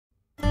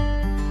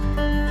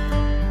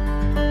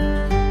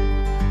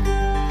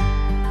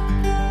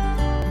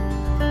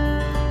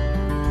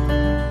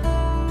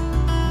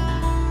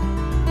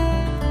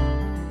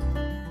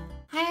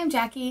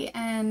Jackie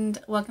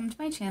and welcome to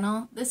my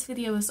channel. This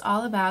video is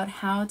all about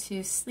how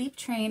to sleep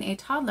train a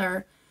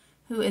toddler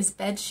who is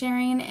bed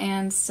sharing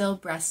and still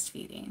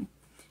breastfeeding.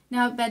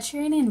 Now, bed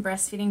sharing and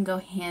breastfeeding go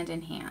hand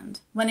in hand.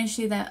 One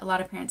issue that a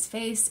lot of parents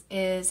face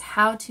is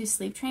how to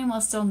sleep train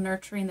while still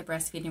nurturing the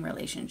breastfeeding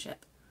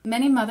relationship.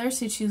 Many mothers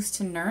who choose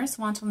to nurse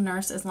want to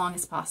nurse as long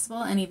as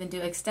possible and even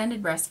do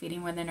extended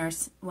breastfeeding when they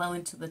nurse well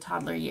into the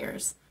toddler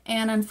years.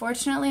 And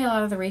unfortunately, a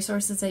lot of the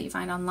resources that you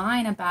find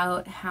online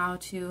about how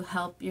to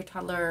help your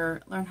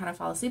toddler learn how to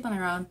fall asleep on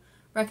their own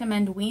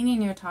recommend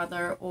weaning your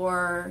toddler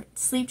or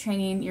sleep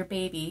training your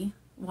baby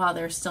while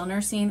they're still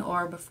nursing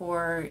or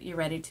before you're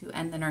ready to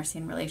end the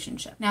nursing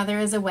relationship. Now, there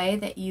is a way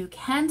that you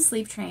can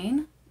sleep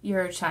train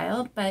your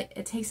child, but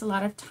it takes a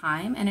lot of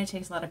time and it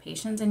takes a lot of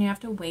patience, and you have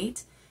to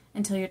wait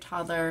until your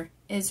toddler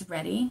is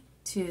ready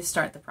to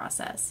start the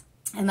process.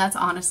 And that's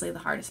honestly the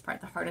hardest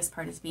part. The hardest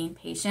part is being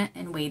patient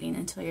and waiting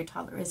until your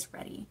toddler is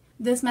ready.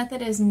 This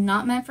method is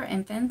not meant for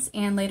infants,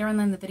 and later on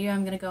in the video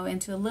I'm going to go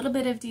into a little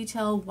bit of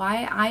detail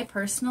why I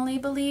personally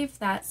believe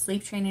that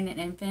sleep training an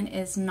infant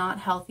is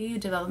not healthy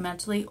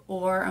developmentally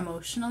or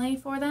emotionally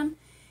for them.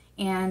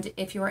 And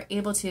if you are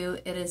able to,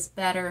 it is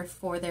better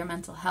for their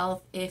mental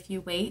health if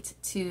you wait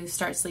to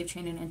start sleep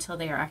training until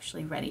they are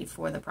actually ready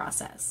for the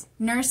process.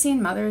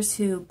 Nursing mothers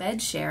who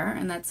bed share,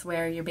 and that's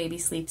where your baby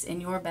sleeps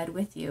in your bed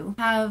with you,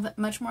 have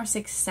much more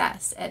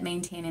success at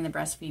maintaining the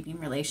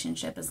breastfeeding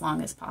relationship as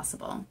long as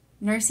possible.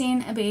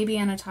 Nursing a baby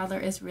and a toddler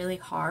is really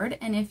hard,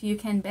 and if you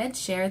can bed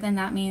share, then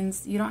that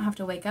means you don't have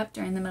to wake up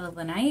during the middle of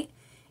the night,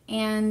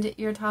 and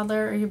your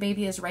toddler or your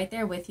baby is right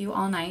there with you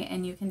all night,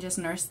 and you can just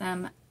nurse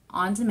them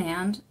on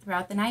demand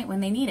throughout the night when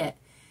they need it.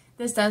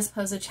 This does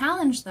pose a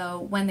challenge though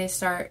when they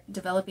start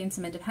developing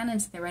some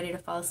independence, they're ready to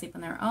fall asleep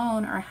on their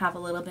own or have a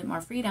little bit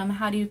more freedom.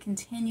 How do you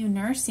continue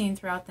nursing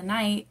throughout the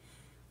night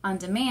on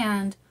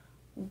demand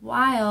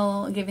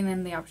while giving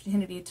them the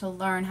opportunity to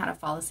learn how to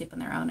fall asleep on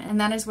their own? And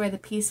that is where the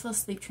peaceful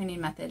sleep training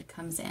method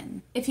comes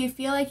in. If you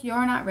feel like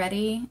you're not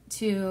ready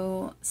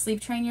to sleep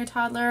train your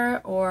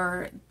toddler,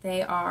 or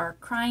they are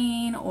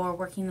crying or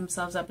working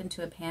themselves up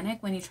into a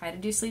panic when you try to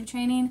do sleep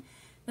training,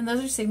 then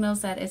those are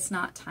signals that it's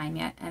not time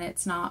yet and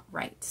it's not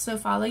right. So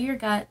follow your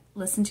gut,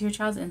 listen to your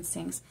child's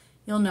instincts.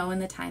 You'll know when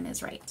the time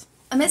is right.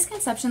 A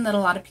misconception that a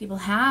lot of people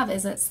have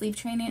is that sleep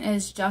training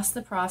is just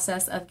the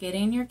process of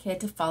getting your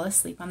kid to fall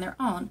asleep on their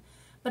own.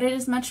 But it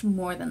is much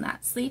more than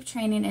that. Sleep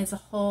training is a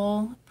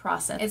whole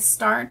process. It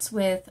starts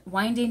with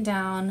winding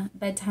down,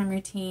 bedtime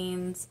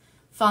routines,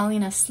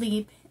 falling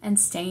asleep, and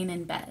staying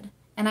in bed.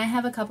 And I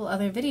have a couple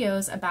other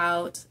videos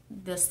about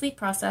the sleep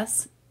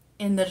process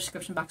in the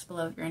description box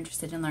below if you're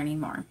interested in learning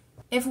more.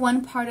 If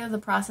one part of the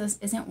process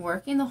isn't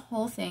working, the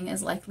whole thing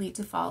is likely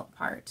to fall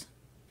apart.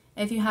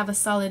 If you have a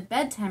solid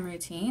bedtime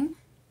routine,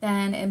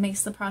 then it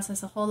makes the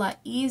process a whole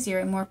lot easier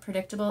and more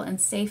predictable and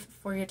safe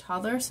for your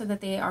toddler so that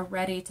they are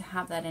ready to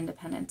have that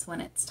independence when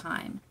it's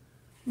time.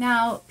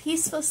 Now,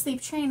 peaceful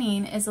sleep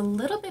training is a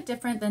little bit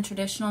different than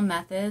traditional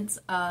methods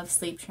of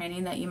sleep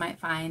training that you might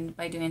find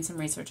by doing some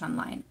research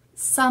online.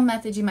 Some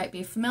methods you might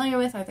be familiar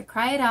with are the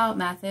cry it out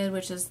method,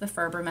 which is the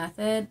Ferber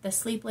method, the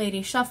sleep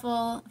lady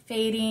shuffle,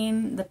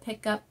 fading, the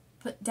pick up,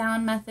 put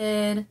down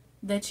method,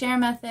 the chair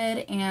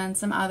method, and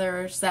some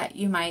others that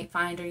you might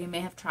find or you may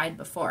have tried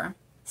before.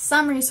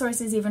 Some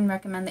resources even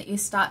recommend that you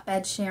stop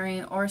bed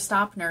sharing or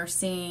stop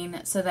nursing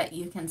so that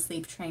you can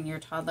sleep train your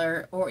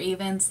toddler, or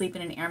even sleep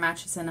in an air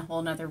mattress in a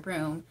whole nother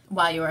room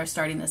while you are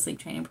starting the sleep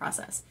training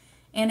process.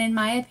 And in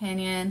my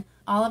opinion,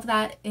 all of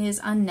that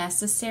is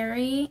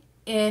unnecessary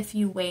if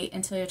you wait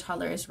until your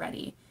toddler is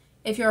ready.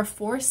 If you're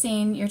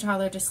forcing your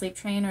toddler to sleep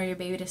train or your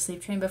baby to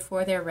sleep train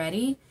before they're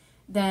ready,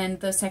 then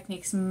those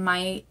techniques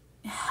might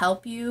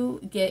help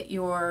you get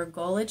your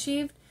goal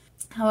achieved.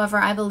 However,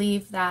 I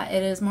believe that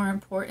it is more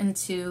important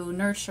to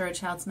nurture a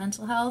child's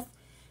mental health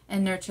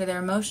and nurture their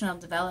emotional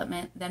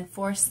development than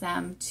force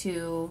them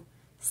to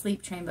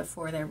sleep train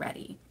before they're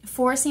ready.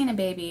 Forcing a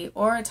baby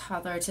or a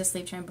toddler to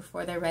sleep train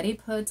before they're ready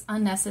puts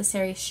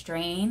unnecessary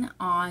strain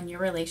on your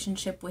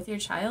relationship with your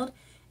child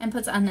and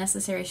puts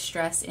unnecessary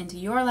stress into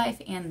your life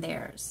and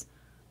theirs.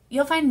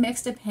 You'll find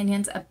mixed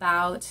opinions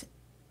about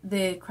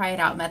the cry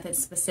it out method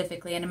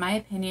specifically, and in my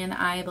opinion,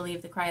 I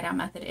believe the cry it out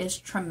method is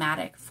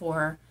traumatic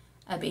for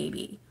a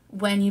baby.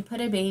 When you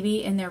put a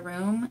baby in their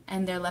room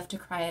and they're left to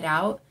cry it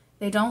out,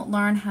 they don't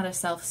learn how to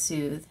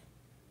self-soothe.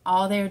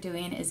 All they're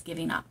doing is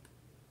giving up.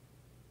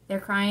 They're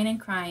crying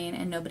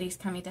and nobody's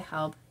coming to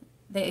help.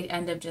 They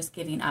end up just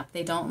giving up.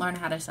 They don't learn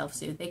how to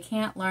self-soothe. They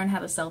can't learn how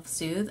to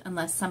self-soothe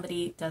unless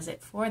somebody does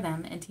it for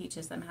them and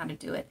teaches them how to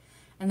do it.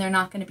 And they're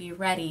not going to be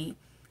ready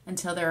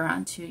until they're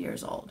around 2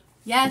 years old.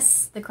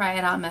 Yes, the cry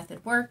it out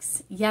method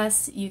works.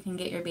 Yes, you can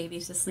get your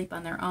babies to sleep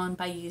on their own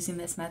by using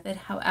this method.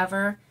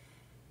 However,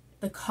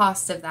 the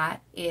cost of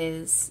that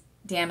is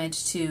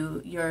damage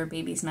to your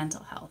baby's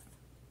mental health.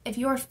 If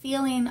you're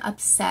feeling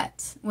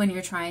upset when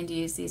you're trying to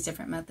use these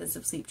different methods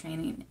of sleep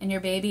training and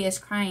your baby is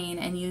crying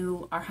and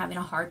you are having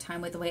a hard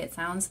time with the way it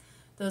sounds,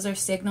 those are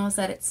signals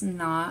that it's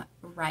not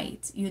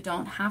right. You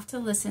don't have to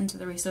listen to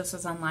the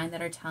resources online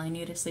that are telling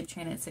you to sleep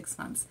train at 6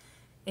 months.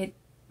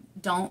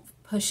 Don't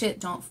push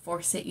it, don't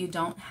force it. You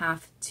don't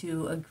have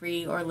to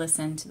agree or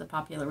listen to the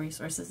popular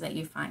resources that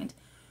you find.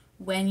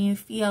 When you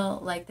feel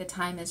like the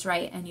time is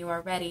right and you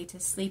are ready to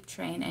sleep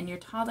train and your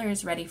toddler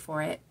is ready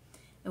for it,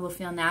 it will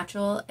feel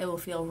natural, it will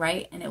feel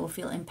right, and it will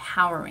feel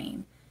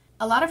empowering.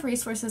 A lot of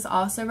resources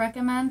also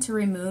recommend to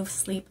remove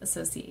sleep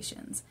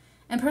associations.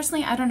 And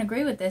personally, I don't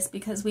agree with this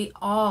because we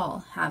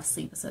all have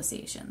sleep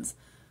associations.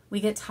 We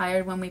get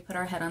tired when we put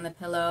our head on the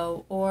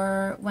pillow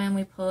or when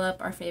we pull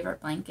up our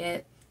favorite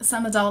blanket.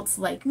 Some adults,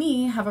 like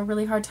me, have a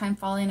really hard time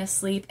falling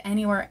asleep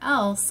anywhere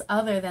else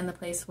other than the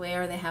place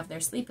where they have their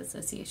sleep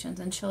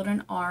associations, and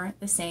children are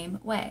the same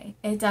way.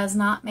 It does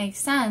not make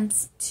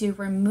sense to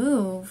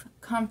remove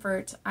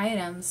comfort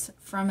items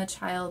from a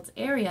child's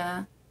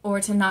area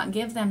or to not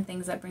give them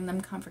things that bring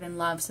them comfort and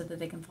love so that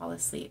they can fall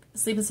asleep.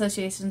 Sleep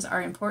associations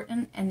are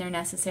important and they're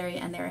necessary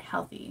and they're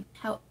healthy.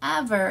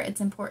 However,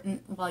 it's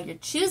important while you're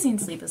choosing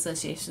sleep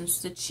associations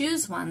to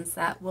choose ones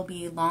that will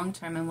be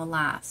long-term and will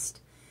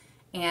last,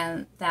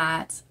 and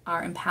that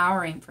are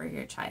empowering for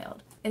your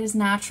child. It is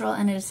natural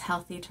and it is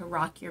healthy to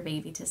rock your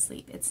baby to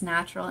sleep. It's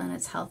natural and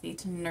it's healthy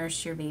to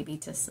nurse your baby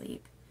to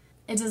sleep.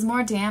 It does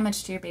more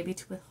damage to your baby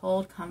to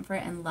withhold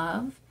comfort and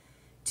love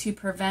to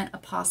prevent a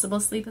possible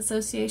sleep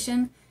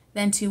association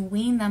than to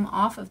wean them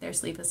off of their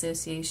sleep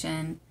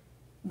association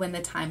when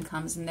the time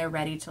comes and they're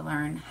ready to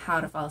learn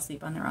how to fall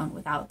asleep on their own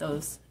without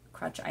those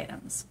crutch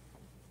items.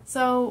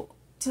 So,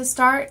 to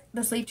start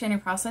the sleep training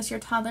process, your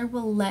toddler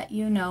will let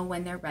you know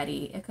when they're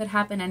ready. It could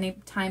happen any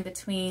time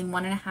between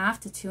 1.5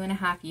 to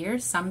 2.5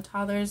 years. Some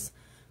toddlers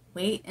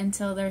wait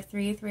until they're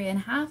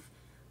 3.5.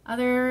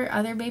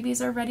 Other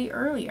babies are ready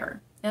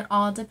earlier. It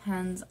all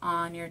depends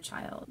on your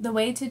child. The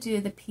way to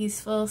do the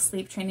peaceful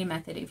sleep training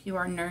method, if you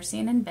are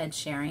nursing and bed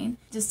sharing,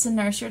 just to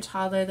nurse your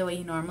toddler the way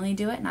you normally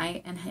do at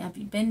night and have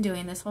you been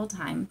doing this whole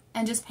time,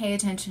 and just pay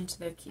attention to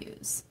their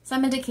cues.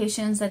 Some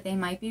indications that they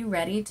might be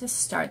ready to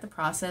start the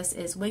process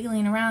is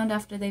wiggling around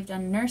after they've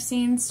done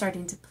nursing,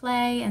 starting to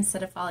play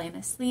instead of falling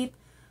asleep,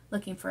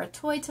 looking for a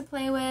toy to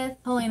play with,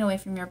 pulling away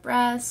from your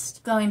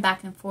breast, going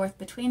back and forth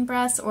between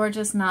breasts, or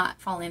just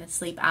not falling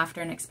asleep after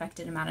an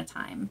expected amount of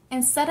time.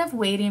 Instead of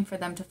waiting for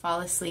them to fall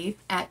asleep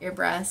at your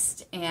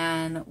breast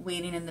and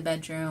waiting in the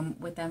bedroom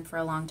with them for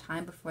a long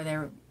time before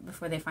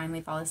they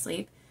finally fall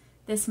asleep,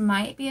 this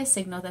might be a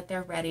signal that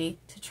they're ready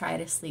to try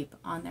to sleep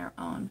on their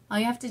own. All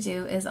you have to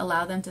do is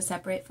allow them to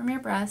separate from your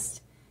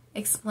breast,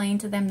 explain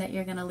to them that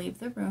you're going to leave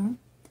the room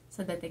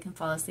so that they can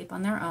fall asleep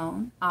on their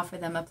own. Offer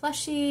them a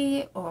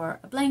plushie or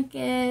a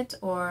blanket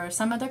or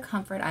some other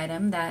comfort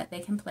item that they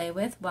can play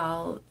with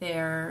while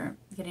they're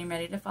getting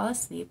ready to fall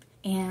asleep,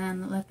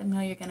 and let them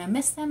know you're going to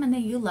miss them and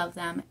that you love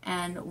them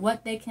and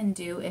what they can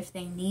do if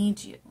they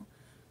need you.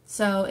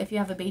 So if you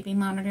have a baby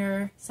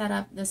monitor set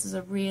up, this is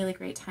a really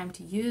great time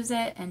to use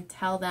it and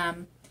tell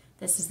them,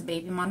 this is the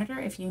baby monitor.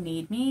 If you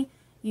need me,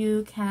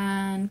 you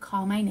can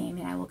call my name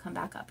and I will come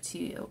back up to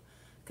you.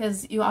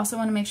 Because you also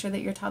want to make sure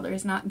that your toddler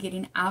is not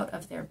getting out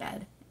of their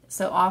bed.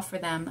 So offer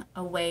them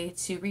a way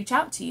to reach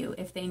out to you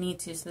if they need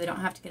to, so they don't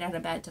have to get out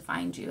of bed to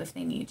find you if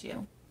they need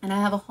you. And I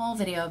have a whole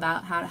video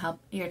about how to help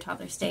your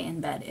toddler stay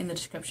in bed in the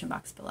description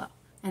box below.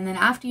 And then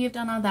after you've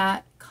done all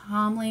that,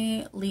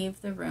 calmly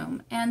leave the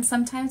room. And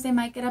sometimes they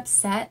might get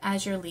upset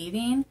as you're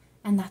leaving,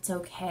 and that's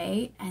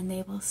okay. And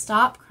they will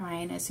stop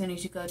crying as soon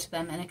as you go to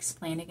them and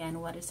explain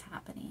again what is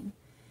happening.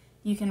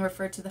 You can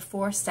refer to the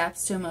 4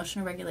 steps to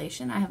emotional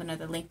regulation. I have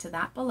another link to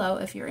that below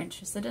if you're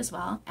interested as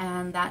well.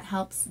 And that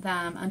helps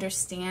them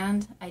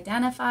understand,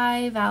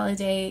 identify,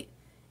 validate,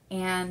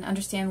 and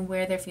understand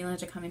where their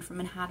feelings are coming from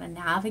and how to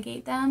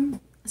navigate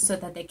them so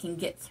that they can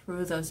get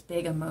through those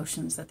big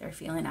emotions that they're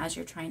feeling as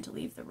you're trying to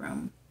leave the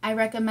room. I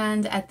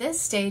recommend at this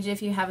stage,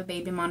 if you have a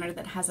baby monitor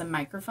that has a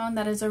microphone,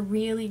 that is a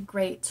really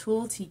great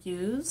tool to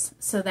use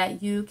so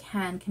that you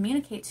can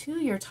communicate to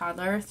your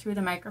toddler through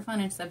the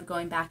microphone instead of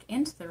going back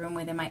into the room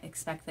where they might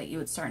expect that you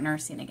would start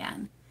nursing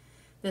again.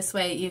 This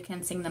way you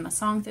can sing them a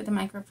song through the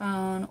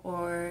microphone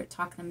or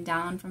talk them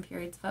down from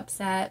periods of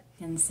upset.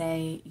 You can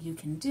say, you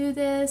can do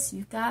this,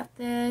 you've got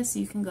this,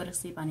 you can go to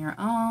sleep on your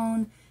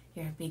own,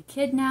 you're a big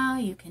kid now,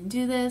 you can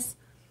do this,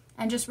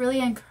 and just really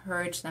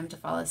encourage them to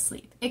fall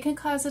asleep. It can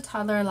cause a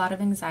toddler a lot of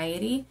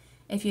anxiety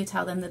if you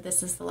tell them that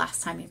this is the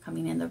last time you're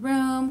coming in the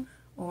room,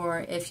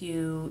 or if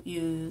you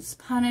use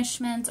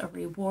punishments or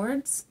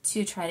rewards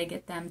to try to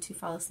get them to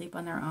fall asleep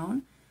on their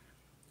own.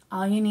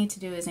 All you need to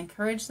do is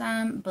encourage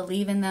them,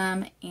 believe in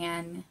them,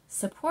 and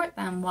support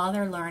them while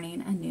they're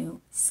learning a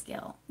new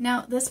skill.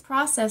 Now, this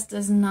process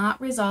does not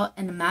result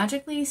in a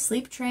magically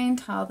sleep-trained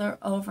toddler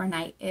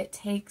overnight. It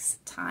takes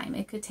time.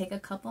 It could take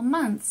a couple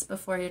months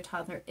before your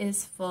toddler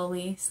is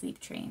fully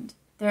sleep-trained.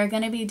 There are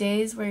going to be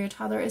days where your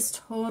toddler is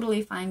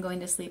totally fine going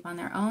to sleep on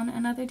their own,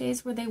 and other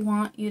days where they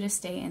want you to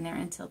stay in there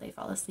until they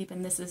fall asleep,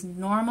 and this is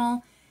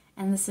normal.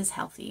 And this is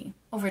healthy.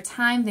 Over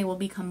time, they will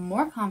become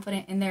more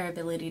confident in their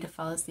ability to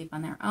fall asleep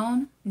on their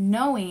own,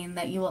 knowing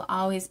that you will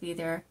always be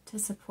there to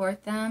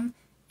support them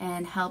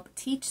and help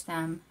teach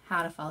them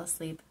how to fall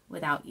asleep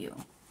without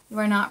you. You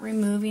are not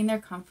removing their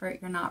comfort.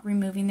 You're not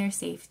removing their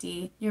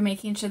safety. You're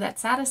making sure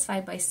that's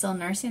satisfied by still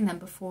nursing them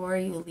before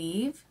you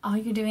leave. All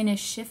you're doing is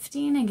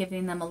shifting and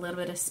giving them a little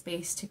bit of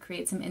space to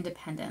create some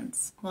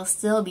independence while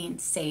still being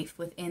safe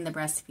within the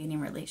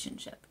breastfeeding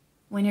relationship.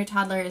 When your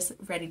toddler is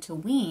ready to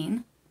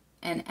wean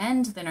and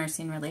end the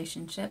nursing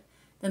relationship,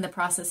 then the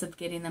process of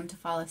getting them to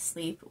fall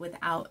asleep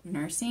without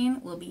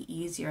nursing will be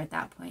easier at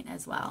that point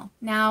as well.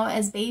 Now,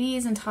 as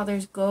babies and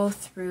toddlers go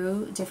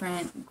through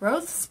different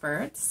growth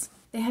spurts,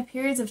 they have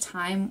periods of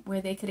time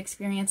where they could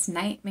experience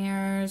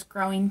nightmares,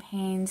 growing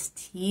pains,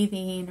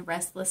 teething,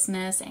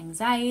 restlessness,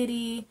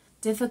 anxiety,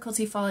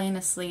 difficulty falling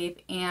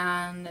asleep,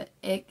 and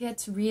it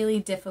gets really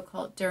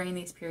difficult during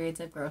these periods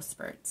of growth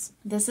spurts.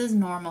 This is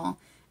normal,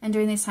 and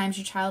during these times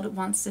your child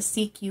wants to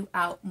seek you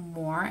out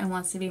more and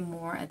wants to be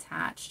more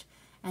attached.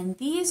 And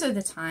these are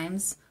the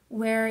times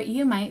where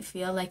you might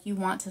feel like you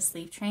want to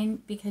sleep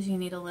train because you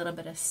need a little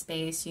bit of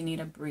space, you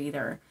need a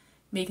breather,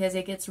 because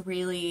it gets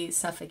really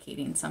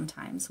suffocating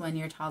sometimes when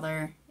your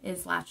toddler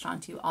is latched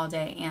onto all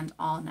day and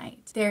all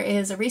night. There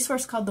is a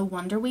resource called the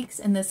Wonder Weeks,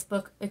 and this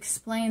book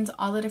explains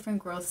all the different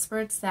growth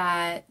spurts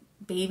that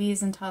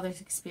babies and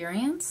toddlers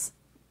experience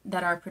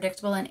that are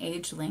predictable and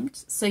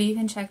age-linked. So you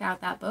can check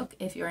out that book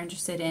if you're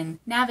interested in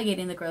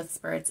navigating the growth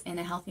spurts in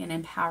a healthy and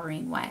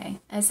empowering way.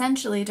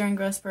 Essentially, during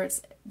growth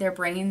spurts, their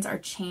brains are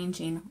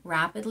changing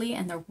rapidly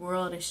and their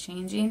world is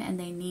changing, and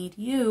they need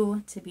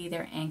you to be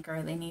their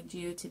anchor. They need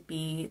you to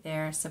be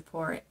their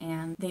support,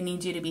 and they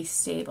need you to be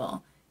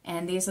stable.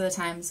 And these are the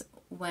times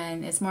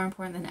when it's more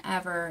important than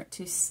ever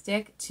to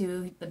stick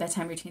to the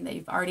bedtime routine that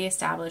you've already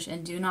established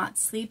and do not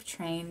sleep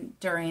train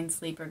during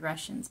sleep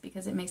regressions,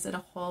 because it makes it a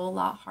whole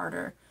lot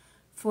harder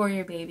for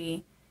your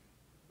baby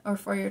or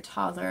for your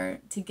toddler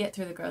to get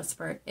through the growth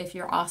spurt if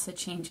you're also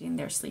changing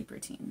their sleep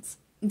routines.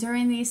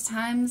 During these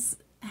times,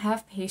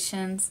 have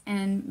patience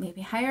and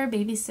maybe hire a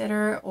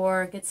babysitter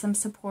or get some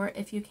support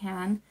if you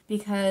can,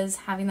 because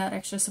having that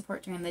extra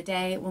support during the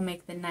day will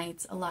make the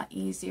nights a lot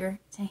easier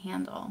to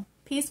handle.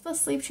 Peaceful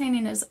sleep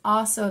training is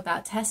also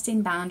about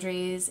testing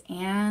boundaries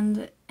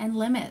and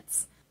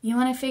limits. You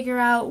want to figure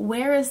out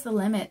where is the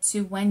limit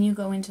to when you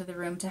go into the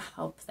room to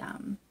help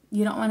them.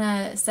 You don't want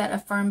to set a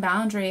firm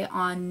boundary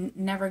on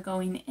never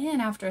going in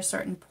after a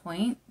certain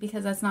point,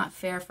 because that's not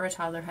fair for a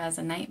toddler who has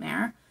a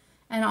nightmare.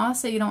 And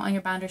also, you don't want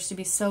your boundaries to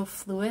be so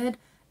fluid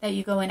that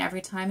you go in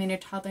every time and your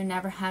toddler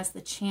never has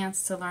the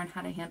chance to learn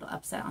how to handle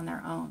upset on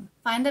their own.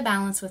 Find a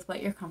balance with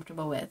what you're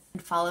comfortable with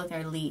and follow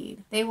their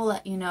lead. They will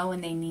let you know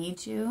when they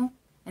need you,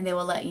 and they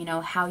will let you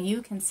know how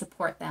you can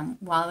support them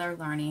while they're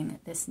learning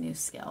this new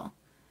skill.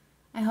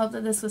 I hope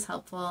that this was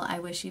helpful. I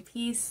wish you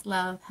peace,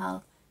 love,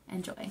 health,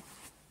 and joy.